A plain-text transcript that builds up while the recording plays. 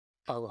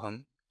अब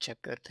हम चेक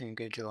करते हैं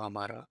कि जो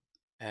हमारा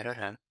एरर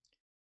है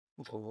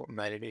वो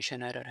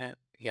वैलिडेशन एरर है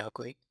या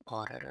कोई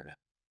और एरर है।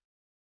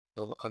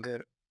 तो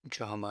अगर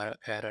जो हमारा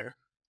एरर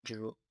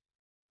जो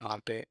यहाँ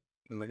पे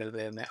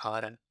मिडलवेयर में आ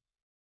रहा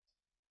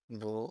है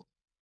वो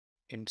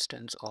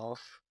इंस्टेंस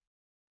ऑफ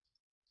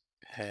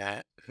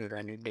है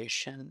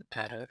वैलिडेशन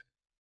एरर,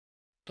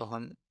 तो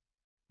हम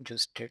जो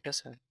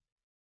स्टेटस है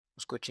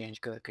उसको चेंज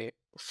करके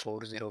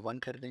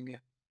 401 कर देंगे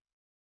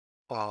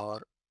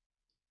और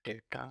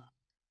डेटा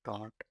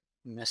डॉट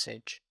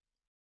मैसेज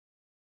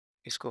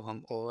इसको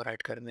हम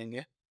ओवरराइट कर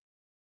देंगे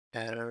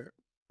एरर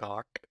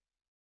डॉट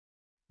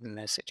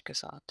मैसेज के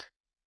साथ।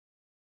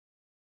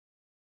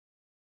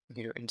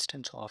 ये जो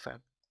इंस्टेंस ऑफ है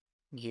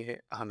ये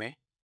हमें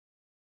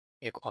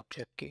एक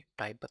ऑब्जेक्ट की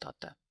टाइप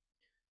बताता है।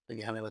 तो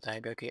ये हमें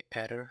बताएगा कि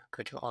एरर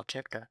का जो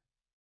ऑब्जेक्ट है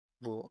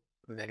वो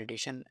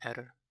वैलिडेशन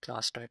एरर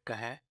क्लास टाइप का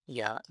है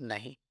या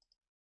नहीं,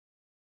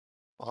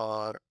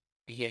 और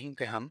यहीं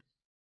पे हम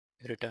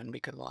रिटर्न भी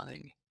करवा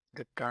देंगे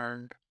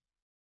रिटर्न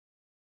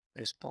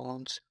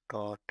रिस्पॉन्स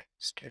डॉट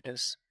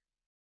स्टेटस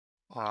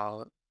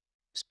और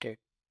स्टेट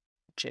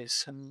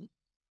जेसन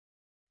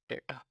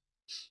डेटा।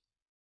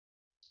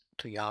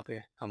 तो यहाँ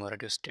पे हमारा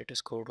जो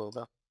स्टेटस कोड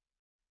होगा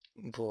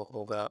वो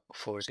होगा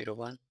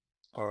 401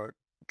 और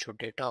जो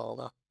डेटा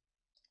होगा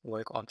वो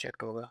एक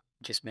ऑब्जेक्ट होगा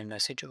जिसमें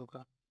मैसेज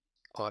होगा,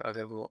 और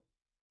अगर वो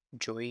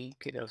जोई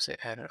की तरफ से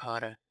एरर आ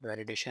रहा है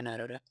वैलिडेशन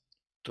एरर है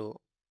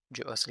तो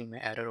जो असल में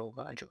एरर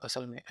होगा, जो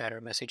असल में एरर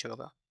मैसेज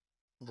होगा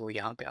वो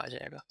यहाँ पे आ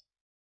जाएगा।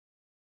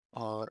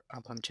 और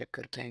अब हम चेक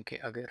करते हैं कि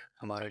अगर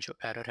हमारा जो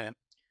एरर है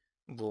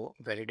वो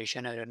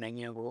वैलिडेशन एरर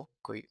नहीं है, वो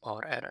कोई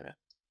और एरर है।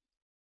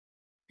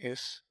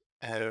 इफ़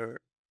एरर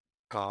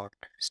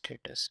डॉट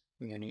स्टेटस,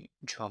 यानी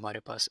जो हमारे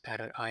पास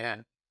एरर आया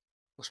है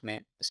उसमें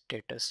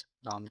स्टेटस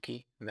नाम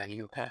की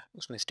वैल्यू है,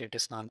 उसमें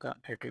स्टेटस नाम का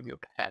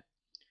एट्रीब्यूट है।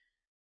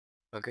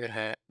 अगर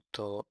है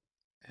तो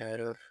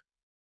एरर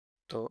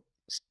तो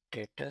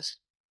स्टेटस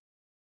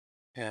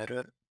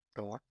एरर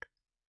डॉट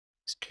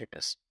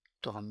स्टेटस,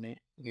 तो हमने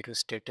ये जो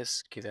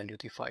स्टेटस की वैल्यू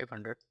थी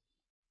 500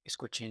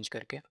 इसको चेंज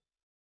करके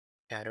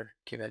एरर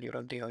की वैल्यू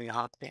रख दी, और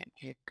यहाँ पे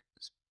एक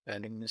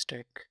स्पेलिंग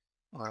मिस्टेक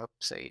और अब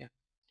सही है।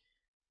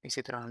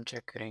 इसी तरह हम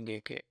चेक करेंगे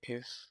कि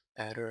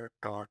इफ़ एरर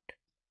डॉट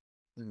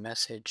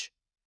मैसेज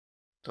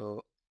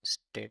तो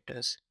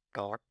स्टेटस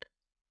डॉट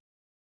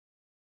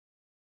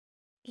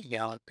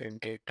यहाँ पे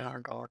डेटा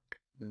डॉट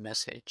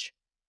मैसेज,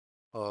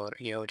 और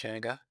ये हो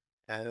जाएगा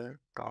एरर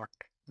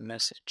डॉट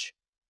मैसेज,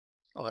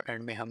 और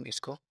एंड में हम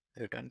इसको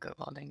रिटर्न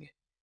करवा देंगे।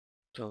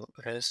 तो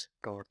res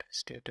dot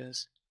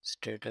status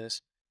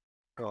status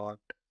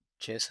dot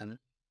JSON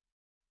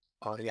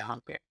और यहाँ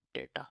पे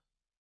डेटा,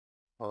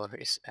 और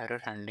इस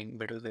एरर हैंडलिंग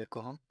मिडलवेयर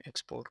को हम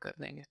एक्सपोर्ट कर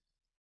देंगे।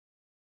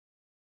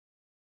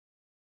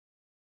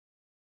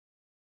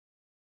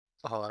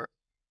 और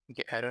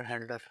ये एरर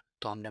हैंडलर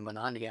तो हमने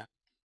बना लिया,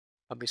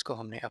 अब इसको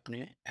हमने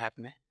अपने ऐप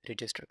में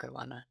रजिस्टर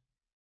करवाना है।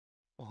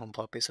 तो हम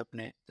वापस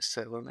अपने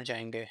सर्वर में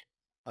जाएंगे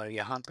और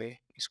यहाँ पे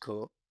इसको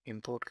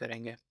इंपोर्ट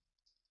करेंगे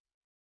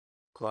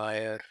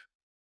क्वायर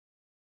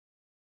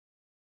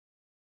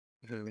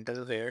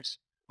मिडलवेयर्स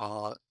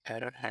और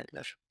एरर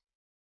हैंडलर,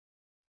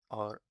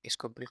 और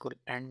इसको बिल्कुल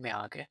एंड में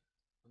आके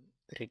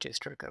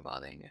रजिस्टर करवा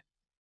देंगे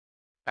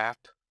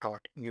app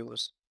dot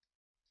use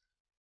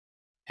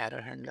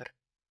error handler.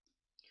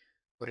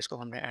 और इसको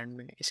हमने एंड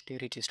में इसलिए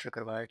रजिस्टर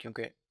करवाया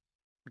क्योंकि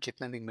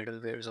जितने भी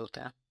मिडलवेयर्स होते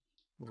हैं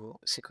वो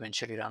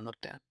सिक्वेंशली रन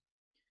होते हैं,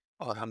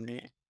 और हमने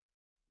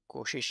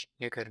कोशिश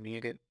ये करनी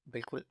है कि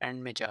बिल्कुल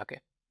एंड में जाके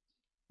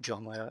जो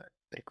हमारा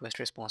रिक्वेस्ट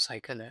रिस्पॉन्स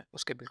साइकिल है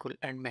उसके बिल्कुल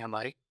एंड में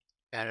हमारी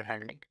एरर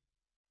हैंडलिंग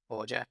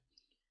हो जाए,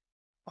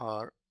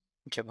 और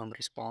जब हम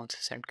रिस्पॉन्स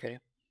सेंड करें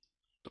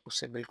तो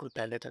उससे बिल्कुल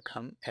पहले तक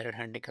हम एरर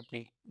हैंडलिंग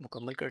अपनी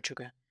मुकम्मल कर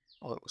चुके हैं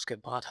और उसके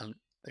बाद हम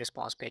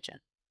रिस्पॉन्स भेजें।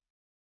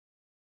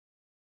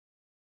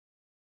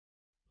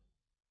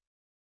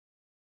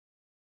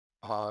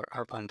 और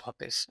अब हम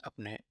वापस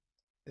अपने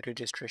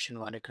रजिस्ट्रेशन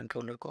वाले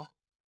कंट्रोलर को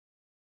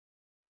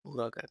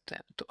पूरा करते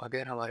हैं। तो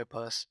अगर हमारे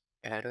पास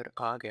एरर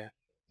आ गया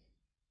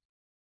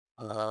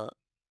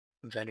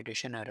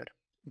वैलिडेशन एरर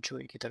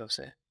जोई की तरफ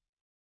से,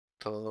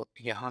 तो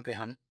यहाँ पे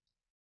हम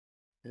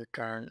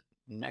रिटर्न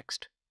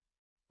नेक्स्ट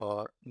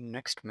और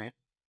नेक्स्ट में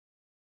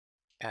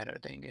एरर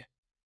देंगे।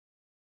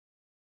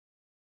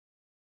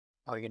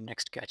 और ये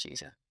नेक्स्ट क्या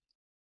चीज़ है,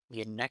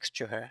 ये नेक्स्ट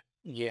जो है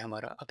ये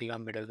हमारा अगला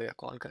मिडलवेयर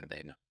कॉल कर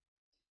देगा,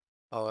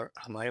 और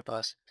हमारे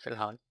पास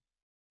फ़िलहाल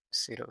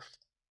सिर्फ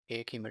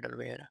एक ही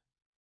मिडलवेयर है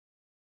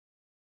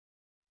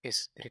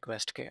इस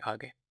रिक्वेस्ट के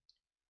आगे,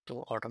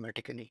 तो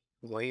ऑटोमेटिकली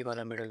वही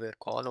वाला मिडलवेयर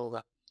कॉल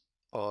होगा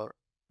और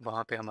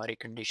वहाँ पे हमारी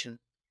कंडीशन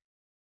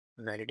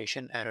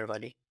वैलिडेशन एरर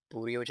वाली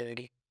पूरी हो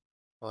जाएगी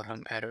और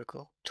हम एरर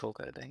को थ्रो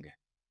कर देंगे।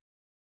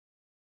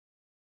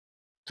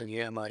 तो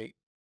ये हमारी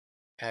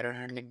एरर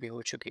हैंडलिंग भी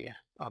हो चुकी है,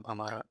 अब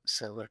हमारा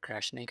सर्वर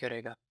क्रैश नहीं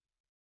करेगा।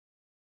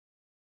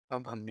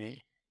 अब हमने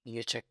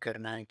ये चेक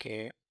करना है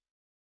कि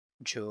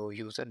जो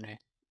यूज़र ने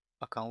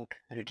अकाउंट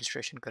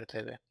रजिस्ट्रेशन करते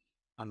हुए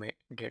हमें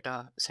डेटा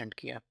सेंड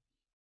किया,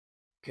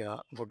 क्या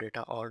वो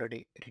डेटा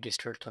ऑलरेडी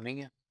रजिस्टर्ड तो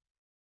नहीं है।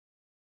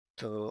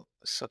 तो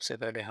सबसे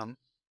पहले हम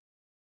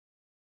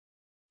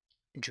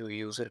जो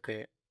यूज़र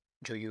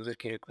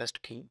की रिक्वेस्ट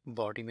की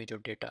बॉडी में जो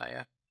डेटा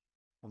आया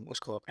हम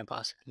उसको अपने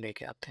पास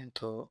लेके आते हैं।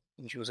 तो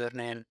यूज़र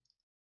नेम,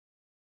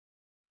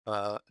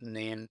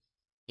 नेम,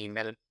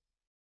 ईमेल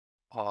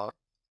और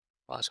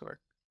पासवर्ड,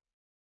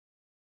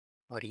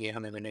 और ये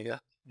हमें मिलेगा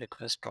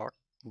रिक्वेस्ट डॉट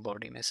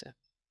बॉडी में से।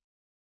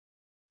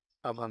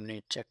 अब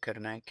हमने चेक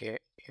करना है कि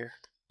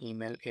if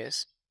email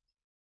is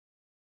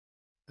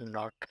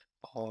not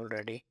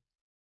already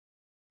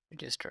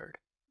registered,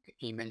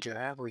 email जो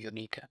है वो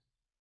यूनिक है।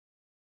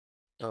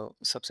 तो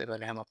सबसे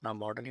पहले हम अपना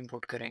मॉडल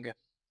इंपोर्ट करेंगे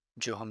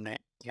जो हमने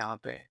यहाँ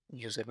पे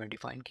यूज़र में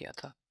डिफ़ाइन किया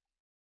था।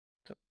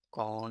 तो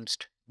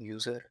कॉन्स्ट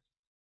यूज़र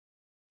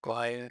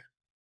क्वायर,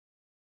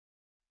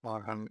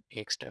 और हम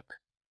एक स्टेप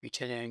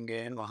पीछे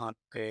जाएंगे, वहाँ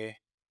पे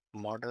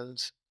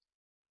मॉडल्स,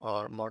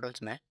 और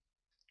मॉडल्स में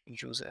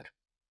यूज़र।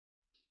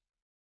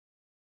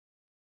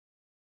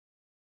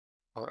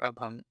 और अब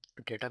हम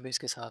डेटाबेस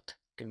के साथ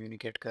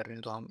कम्युनिकेट कर रहे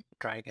हैं तो हम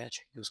ट्राई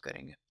कैच यूज़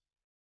करेंगे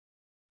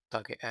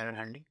ताकि एरर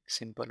हैंडलिंग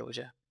सिंपल हो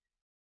जाए।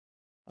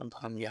 अब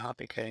हम यहाँ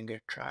पे करेंगे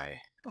ट्राई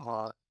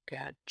और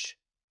कैच,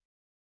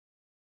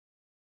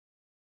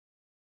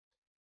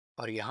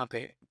 और यहाँ पे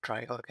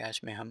ट्राई और कैच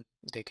में हम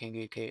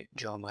देखेंगे कि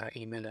जो हमारा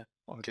ईमेल है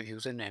और जो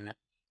यूज़र नेम है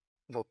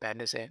वो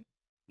पहले से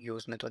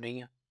यूज़ में तो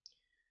नहीं है।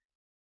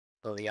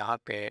 तो यहाँ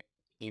पे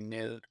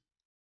ईमेल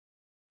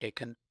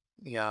टेकन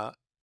या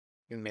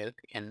ईमेल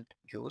इन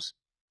यूज़,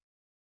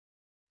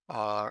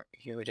 और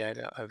ये हो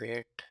जाएगा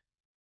await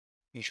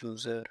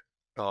user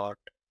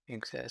dot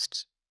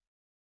exist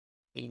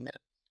email.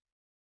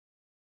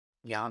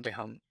 यहाँ पे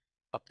हम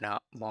अपना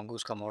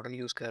mongoose का मॉडल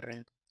यूज़ कर रहे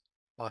हैं,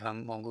 और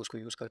हम mongoose को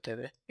यूज़ करते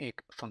हुए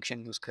एक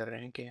फंक्शन यूज़ कर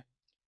रहे हैं कि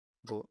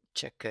वो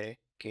चेक करे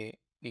कि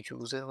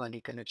यूज़र वाली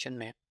कनेक्शन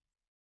में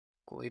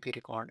कोई भी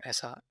रिकॉर्ड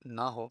ऐसा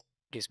ना हो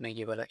जिसमें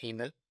ये वाला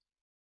ईमेल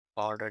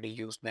ऑलरेडी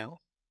यूज़ में हो।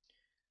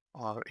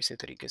 और इसी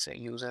तरीके से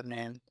user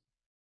name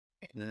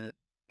in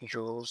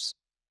use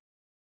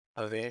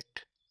await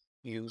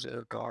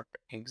user dot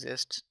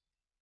exist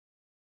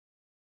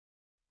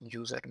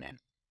user name,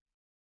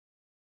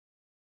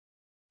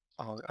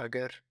 और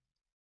अगर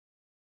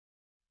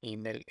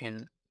ईमेल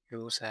इन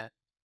यूज़ है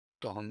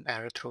तो हम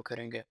एरर थ्रो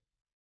करेंगे,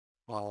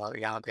 और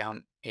यहाँ पे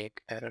हम एक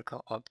एरर का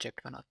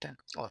ऑब्जेक्ट बनाते हैं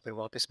और फिर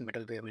वापस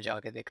मिडल वेयर में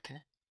जाके देखते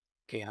हैं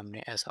कि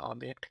हमने ऐसा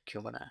ऑब्जेक्ट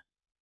क्यों बनाया।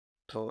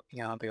 तो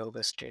यहाँ पे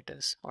होगा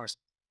स्टेटस, और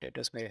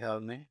स्टेटस मेरे ख्याल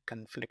में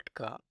कन्फ्लिक्ट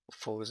का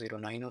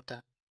 409 होता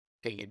है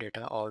कि ये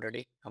डेटा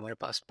ऑलरेडी हमारे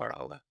पास पड़ा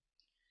होगा।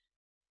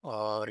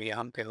 और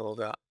यहाँ पे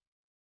होगा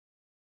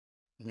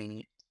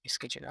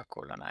इसकी जगह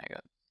कोलन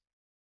आएगा,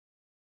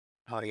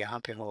 और यहाँ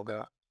पे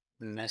होगा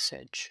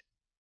मैसेज।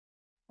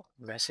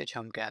 मैसेज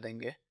हम कह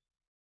देंगे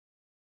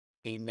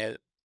email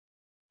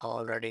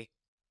already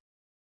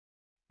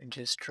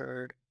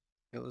registered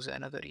use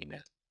another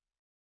email,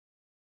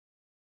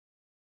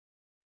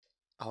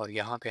 और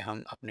यहाँ पे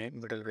हम अपने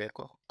मिडलवेयर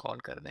को कॉल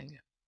कर देंगे।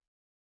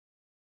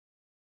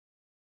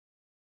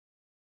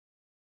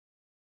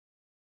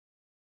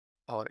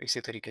 और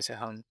इसी तरीके से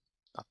हम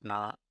अपना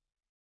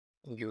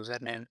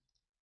यूज़र नेम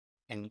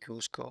इन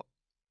यूज़ को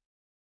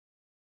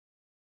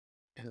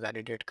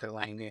वैलिडेट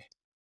करवाएंगे।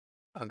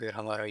 अगर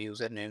हमारा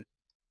यूज़र नेम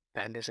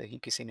पहले से ही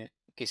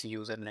किसी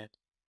यूज़र ने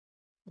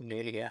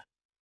ले लिया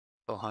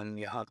तो हम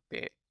यहाँ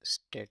पे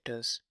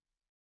स्टेटस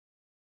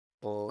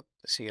और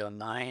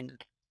 09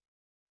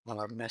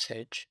 और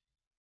message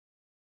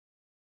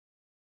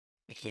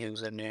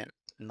user name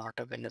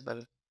not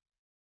available,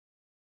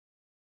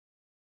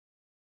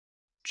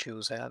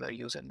 choose other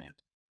user name,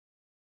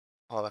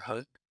 और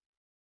हम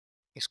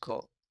इसको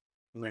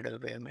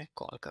मिडलवेयर में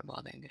कॉल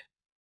करवा देंगे।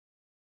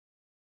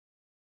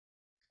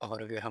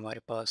 और अगर हमारे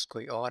पास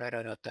कोई और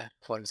एरर आता है,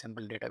 फॉर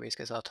एग्जांपल डेटाबेस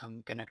के साथ हम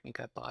कनेक्ट नहीं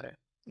कर पा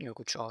रहे या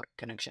कुछ और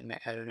कनेक्शन में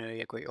एरर है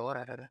या कोई और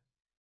एरर है,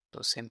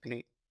 तो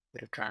सिंपली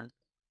रिटर्न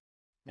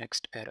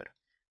नेक्स्ट एरर।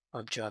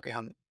 अब जाके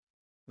हम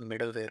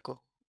मिडलवेयर को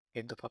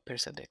एक दफ़ा फिर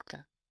से देखते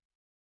हैं।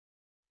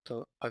 तो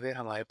अगर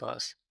हमारे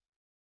पास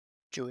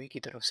यूई की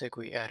तरफ से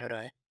कोई एरर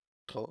आए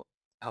तो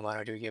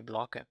हमारा जो ये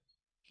ब्लॉक है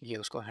ये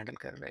उसको हैंडल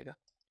कर लेगा।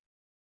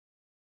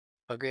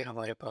 अगर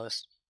हमारे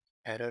पास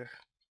एरर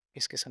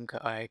इस किस्म का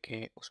आए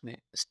कि उसमें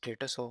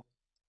स्टेटस हो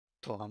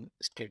तो हम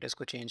स्टेटस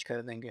को चेंज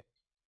कर देंगे।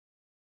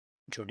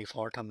 जो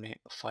डिफ़ॉल्ट हमने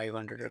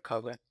 500 रखा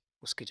हुआ है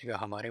उसकी जगह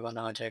हमारे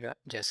वाला आ जाएगा,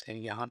 जैसे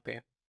यहाँ पे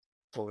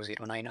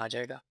 409 आ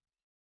जाएगा।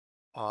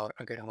 और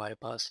अगर हमारे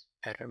पास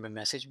एरर में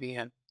मैसेज भी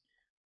है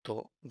तो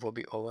वो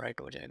भी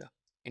ओवरराइट हो जाएगा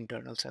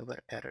इंटरनल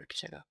सर्वर एरर की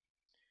जगह।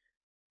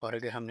 और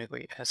अगर हमने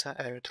कोई ऐसा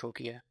एरर थ्रो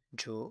किया है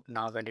जो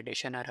ना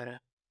वैलिडेशन एरर है,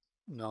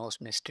 ना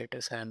उसमें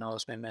स्टेटस है, ना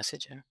उसमें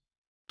मैसेज है,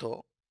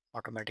 तो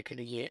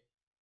ऑटोमेटिकली ये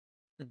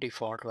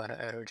डिफ़ॉल्ट वाला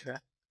एरर जो है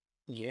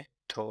ये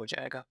थ्रो हो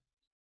जाएगा।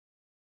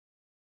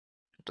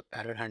 तो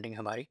एरर हैंडलिंग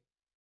हमारी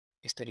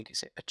इस तरीके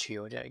से अच्छी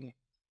हो जाएगी।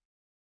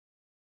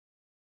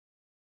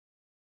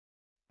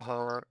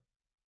 और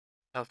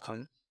अब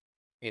हम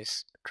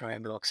इस ट्राई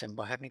ब्लॉक से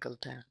बाहर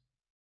निकलते हैं,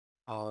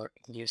 और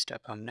ये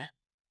स्टेप हमने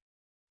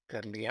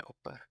कर लिया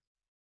ऊपर।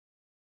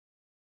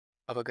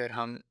 अब अगर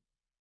हम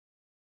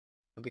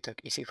अभी तक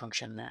इसी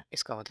फंक्शन में।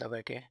 इसका मतलब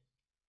है कि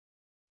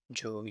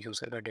जो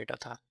यूज़र का डेटा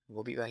था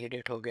वो भी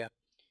वैलिडेट हो गया,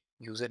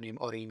 यूज़र नेम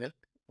और ईमेल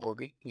वो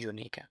भी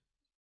यूनिक है।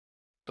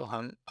 तो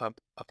हम अब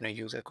अपने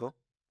यूज़र को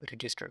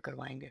रजिस्टर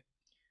करवाएंगे।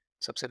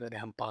 सबसे पहले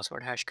हम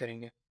पासवर्ड हैश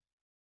करेंगे,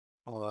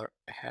 और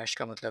हैश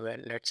का मतलब है,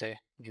 लेट्स से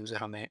यूज़र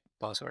हमें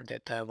पासवर्ड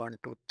देता है 1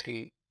 2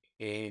 3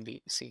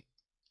 ABC,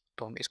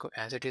 तो हम इसको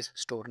एज इट इज़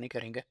स्टोर नहीं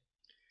करेंगे,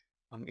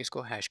 हम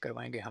इसको हैश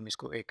करवाएंगे। हम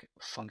इसको एक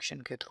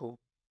फंक्शन के थ्रू,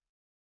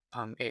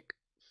 हम एक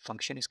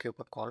फंक्शन इसके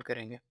ऊपर कॉल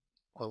करेंगे,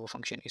 और वो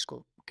फंक्शन इसको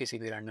किसी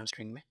भी रैंडम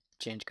स्ट्रिंग में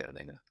चेंज कर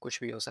देगा। कुछ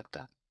भी हो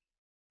सकता है,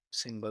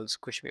 सिंबल्स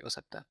कुछ भी हो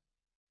सकता है।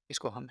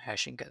 इसको हम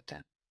हैशिंग कहते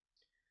हैं,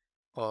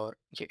 और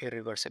ये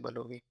इरिवर्सिबल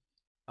होगी।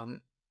 हम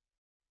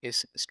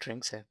इस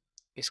स्ट्रिंग से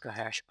इसका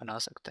हैश बना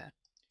सकते हैं,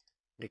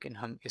 लेकिन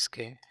हम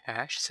इसके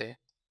हैश से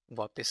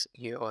वापस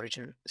ये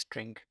ओरिजिनल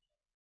स्ट्रिंग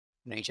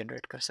नहीं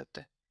जनरेट कर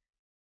सकते।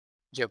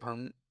 जब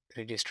हम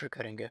रजिस्टर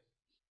करेंगे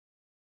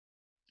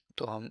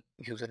तो हम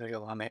यूज़र ने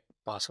जो हमें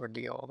पासवर्ड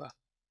दिया होगा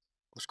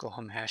उसको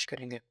हम हैश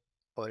करेंगे,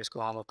 और इसको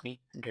हम अपनी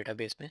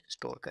डेटाबेस में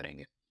स्टोर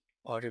करेंगे।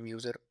 और जब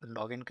यूज़र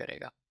लॉगिन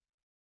करेगा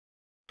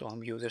तो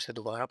हम यूज़र से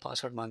दोबारा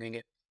पासवर्ड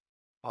मांगेंगे,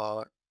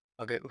 और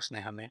अगर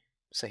उसने हमें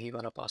सही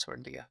वाला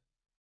पासवर्ड दिया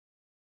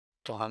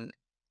तो हम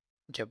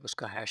जब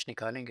उसका हैश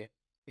निकालेंगे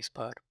इस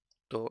बार,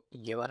 तो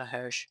ये वाला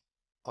हैश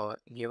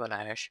और ये वाला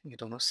हैश ये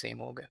दोनों सेम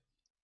हो गए,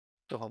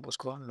 तो हम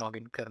उसको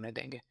लॉगिन करने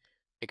देंगे।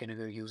 लेकिन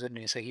अगर यूज़र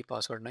ने सही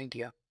पासवर्ड नहीं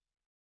दिया,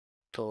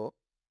 तो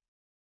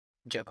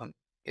जब हम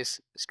इस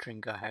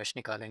स्ट्रिंग का हैश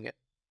निकालेंगे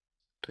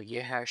तो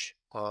ये हैश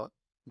और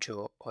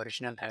जो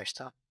ओरिजिनल हैश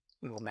था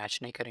वो मैच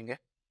नहीं करेंगे,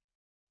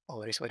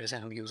 और इस वजह से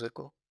हम यूज़र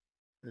को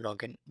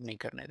लॉगिन नहीं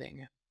करने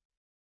देंगे।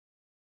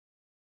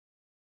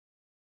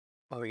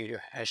 और ये जो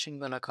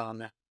हैशिंग वाला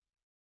काम है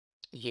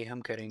ये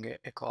हम करेंगे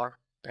एक और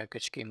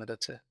पैकेज की मदद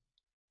से।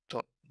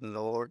 तो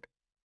लोड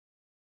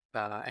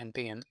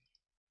npm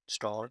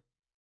स्टॉल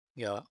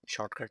या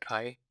शॉर्टकट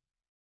हाई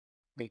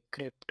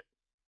बिक्रिप्ट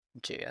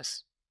js,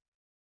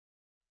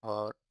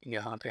 और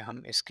यहाँ पे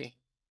हम इसकी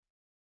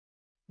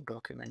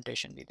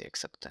डॉक्यूमेंटेशन भी देख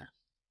सकते हैं।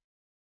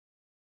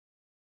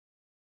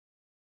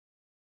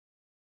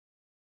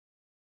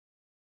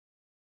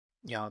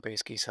 यहाँ पे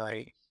इसकी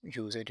सारी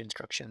यूजेज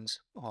इंस्ट्रक्शंस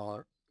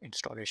और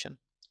इंस्टॉलेशन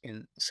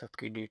इन सब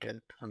की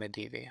डिटेल हमें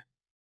दी गई है।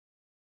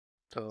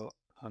 तो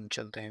हम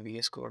चलते हैं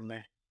VS कोड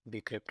में।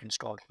 बिक्रिप्ट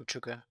इंस्टॉल हो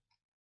चुका है,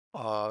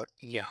 और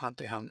यहाँ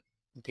पे हम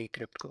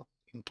बिक्रिप्ट को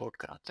इंपोर्ट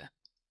कराते हैं।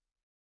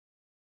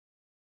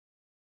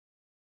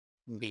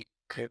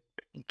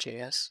 बिक्रिप्ट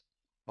js,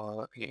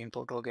 और ये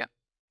इंपोर्ट हो गया।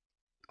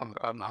 और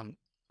अब हम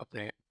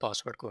अपने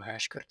पासवर्ड को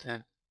हैश करते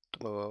हैं।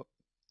 तो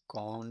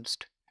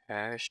कॉन्स्ट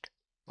हैश्ड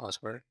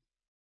पासवर्ड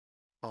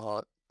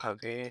और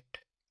अवेट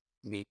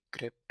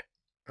बिक्रिप्ट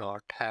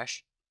डॉट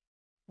हैश,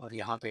 और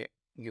यहाँ पे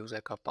यूज़र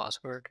का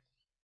पासवर्ड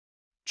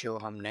जो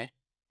हमने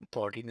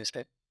बॉडी में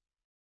से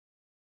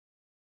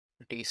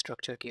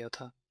डीस्ट्रक्चर किया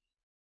था,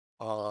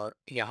 और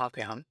यहाँ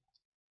पे हम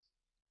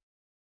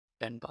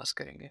 10 पास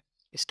करेंगे।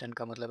 इस 10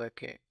 का मतलब है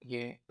कि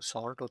ये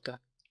सॉल्ट होता है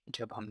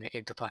जब हमने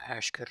एक दफ़ा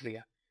हैश कर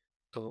लिया,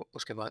 तो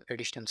उसके बाद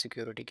एडिशनल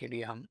सिक्योरिटी के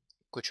लिए हम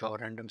कुछ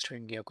और रैंडम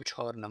स्ट्रिंग या कुछ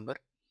और नंबर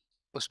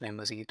उसमें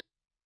मज़ीद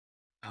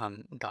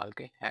हम डाल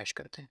के हैश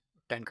करते हैं।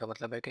 10 का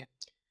मतलब है कि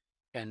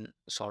 10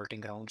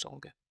 सॉल्टिंग राउंड्स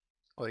होंगे,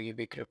 और ये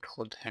भी क्रिप्ट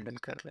खुद हैंडल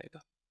कर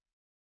लेगा।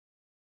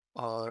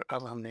 और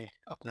अब हमने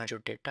अपना जो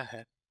डेटा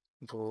है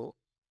वो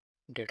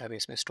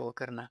डेटाबेस में स्टोर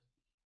करना है।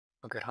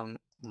 अगर हम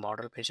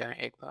मॉडल पे जाएं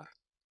एक बार,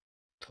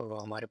 तो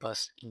हमारे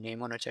पास नेम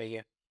होना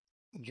चाहिए,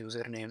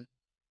 यूज़र नेम,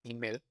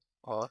 ईमेल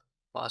और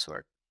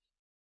पासवर्ड।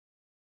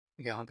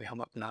 यहाँ पे हम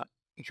अपना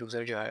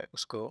यूज़र जो है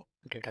उसको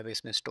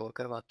डेटाबेस में स्टोर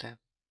करवाते हैं।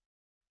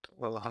 तो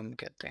वो हम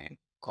कहते हैं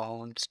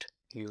कॉन्स्ट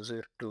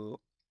यूज़र टू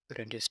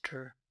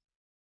रजिस्टर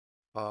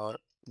और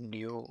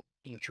न्यू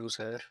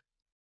यूज़र,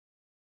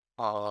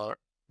 और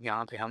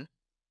यहाँ पे हम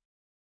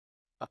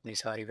अपनी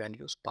सारी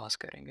वैल्यूज़ पास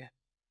करेंगे।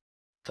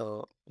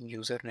 तो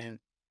यूज़र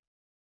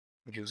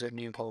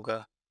नेम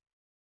होगा,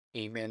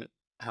 ईमेल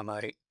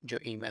हमारी जो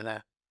ईमेल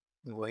है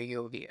वही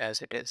होगी एज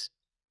इट इज़।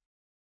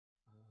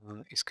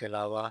 इसके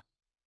अलावा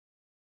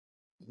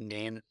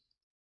नेम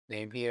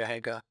नेम ही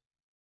रहेगा,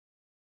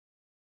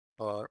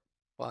 और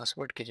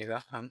पासवर्ड की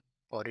जगह हम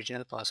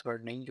ओरिजिनल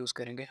पासवर्ड नहीं यूज़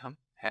करेंगे, हम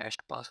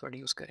हैश्ड पासवर्ड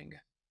यूज़ करेंगे।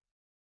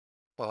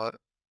 और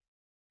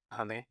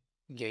हमें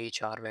यही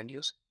 4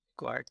 वैल्यूज़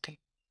रिक्वायर्ड थी।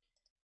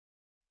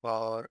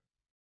 और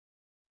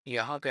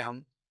यहाँ पे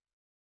हम,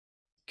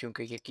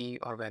 क्योंकि ये की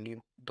और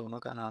वैल्यू दोनों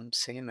का नाम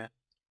सेम है,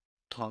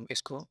 तो हम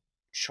इसको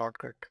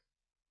शॉर्टकट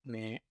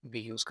में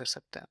भी यूज़ कर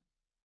सकते हैं।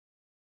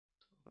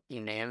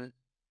 नेम,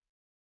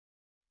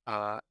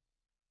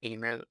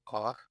 ईमेल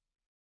और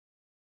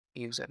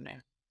यूज़र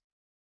नेम।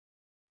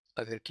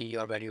 अगर की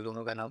और वैल्यू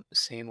दोनों का नाम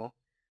सेम हो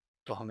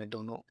तो हमें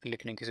दोनों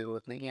लिखने की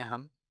ज़रूरत नहीं है,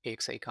 हम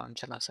एक से ही काम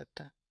चला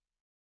सकते हैं।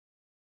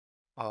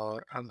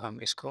 और अब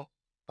हम इसको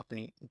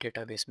अपनी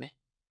डेटाबेस में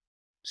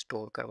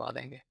स्टोर करवा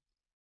देंगे,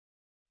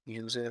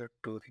 user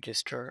to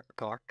register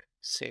dot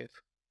save,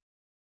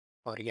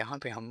 और यहाँ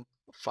पे हम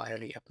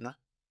फाइनली अपना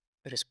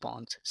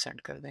रिस्पॉन्स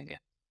सेंड कर देंगे।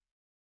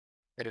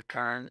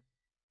 Return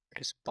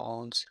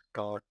response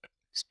dot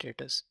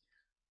status.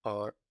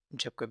 और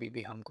जब कभी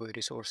भी हम कोई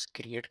रिसोर्स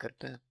क्रिएट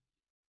करते हैं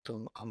तो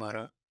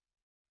हमारा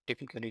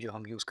टिपिकली जो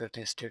हम यूज़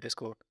करते हैं स्टेटस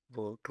कोड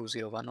वो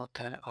 201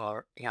 होता है,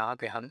 और यहाँ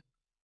पे हम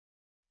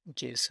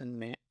जेसन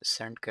में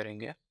सेंड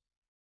करेंगे।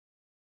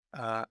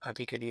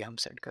 अभी के लिए हम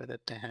सेंड कर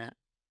देते हैं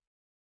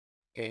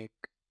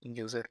एक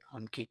यूज़र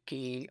नाम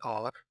की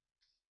और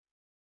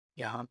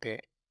यहाँ पे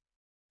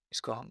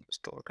इसको हम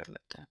स्टोर कर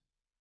लेते हैं।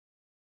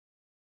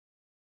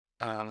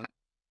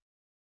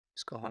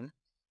 इसको हम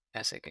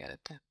ऐसे कह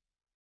देते हैं,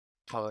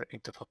 और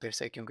एक दफ़ा फिर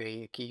से क्योंकि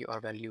ये की और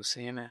वैल्यू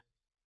सेम है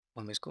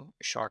हम इसको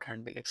शॉर्ट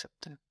हैंड भी लिख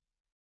सकते हैं।